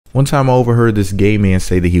One time I overheard this gay man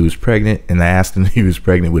say that he was pregnant, and I asked him if he was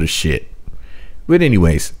pregnant with a shit. But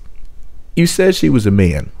anyways, you said she was a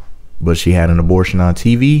man, but she had an abortion on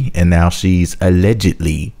TV, and now she's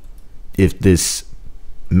allegedly, if this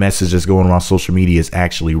message that's going around social media is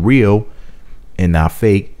actually real and not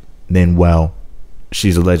fake, then well,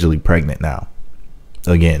 she's allegedly pregnant now.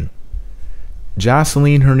 Again,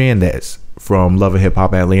 Joseline Hernandez from Love and Hip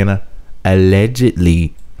Hop Atlanta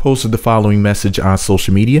allegedly posted the following message on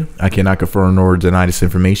social media. I cannot confirm nor deny this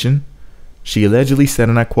information. She allegedly said,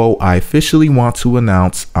 and I quote, "I officially want to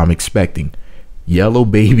announce I'm expecting. Yellow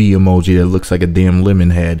baby emoji that looks like a damn lemon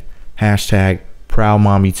head. Hashtag proud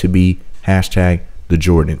mommy to be. Hashtag the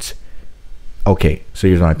Jordans." Okay, so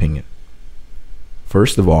here's my opinion.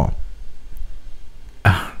 First of all,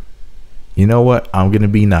 you know what? I'm going to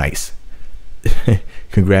be nice.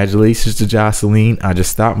 Congratulations to Joseline. I just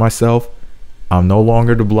stopped myself. I'm no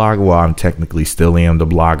longer the blogger. Well, I'm technically still am the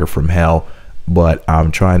blogger from hell, but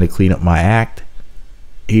I'm trying to clean up my act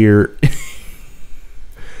here.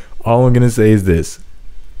 All I'm going to say is this.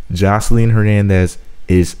 Joseline Hernandez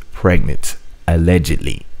is pregnant,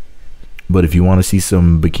 allegedly. But if you want to see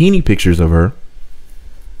some bikini pictures of her,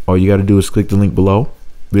 all you got to do is click the link below,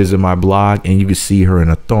 visit my blog, and you can see her in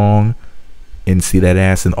a thong and see that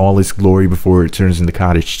ass in all its glory before it turns into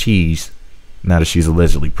cottage cheese, now that she's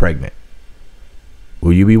allegedly pregnant.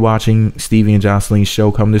 Will you be watching Stevie and Joseline's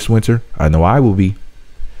show come this winter? I know I will be.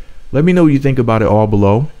 Let me know what you think about it all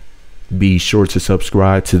below. Be sure to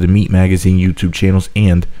subscribe to the Meat Magazine YouTube channels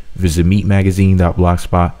and visit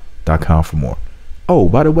meatmagazine.blogspot.com for more. Oh,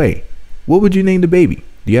 by the way, what would you name the baby?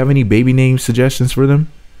 Do you have any baby name suggestions for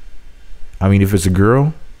them? I mean, if it's a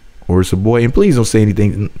girl or it's a boy, and please don't say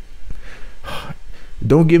anything.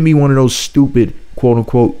 Don't give me one of those stupid quote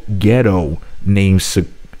unquote ghetto name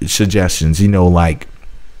suggestions, you know, like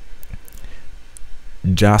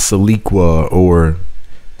Joseliqua or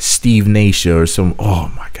Steve Nasha or some.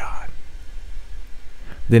 Oh my God.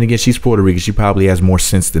 Then again, she's Puerto Rican. She probably has more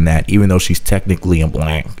sense than that, even though she's technically a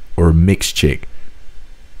black or mixed chick.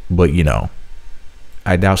 But you know,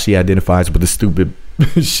 I doubt she identifies with the stupid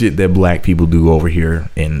shit that black people do over here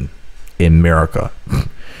in America.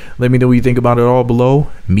 Let me know what you think about it all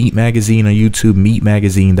below. Meat Magazine on YouTube.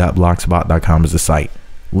 Meatmagazine.blogspot.com is the site.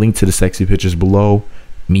 Link to the sexy pictures below.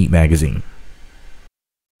 Meat Magazine.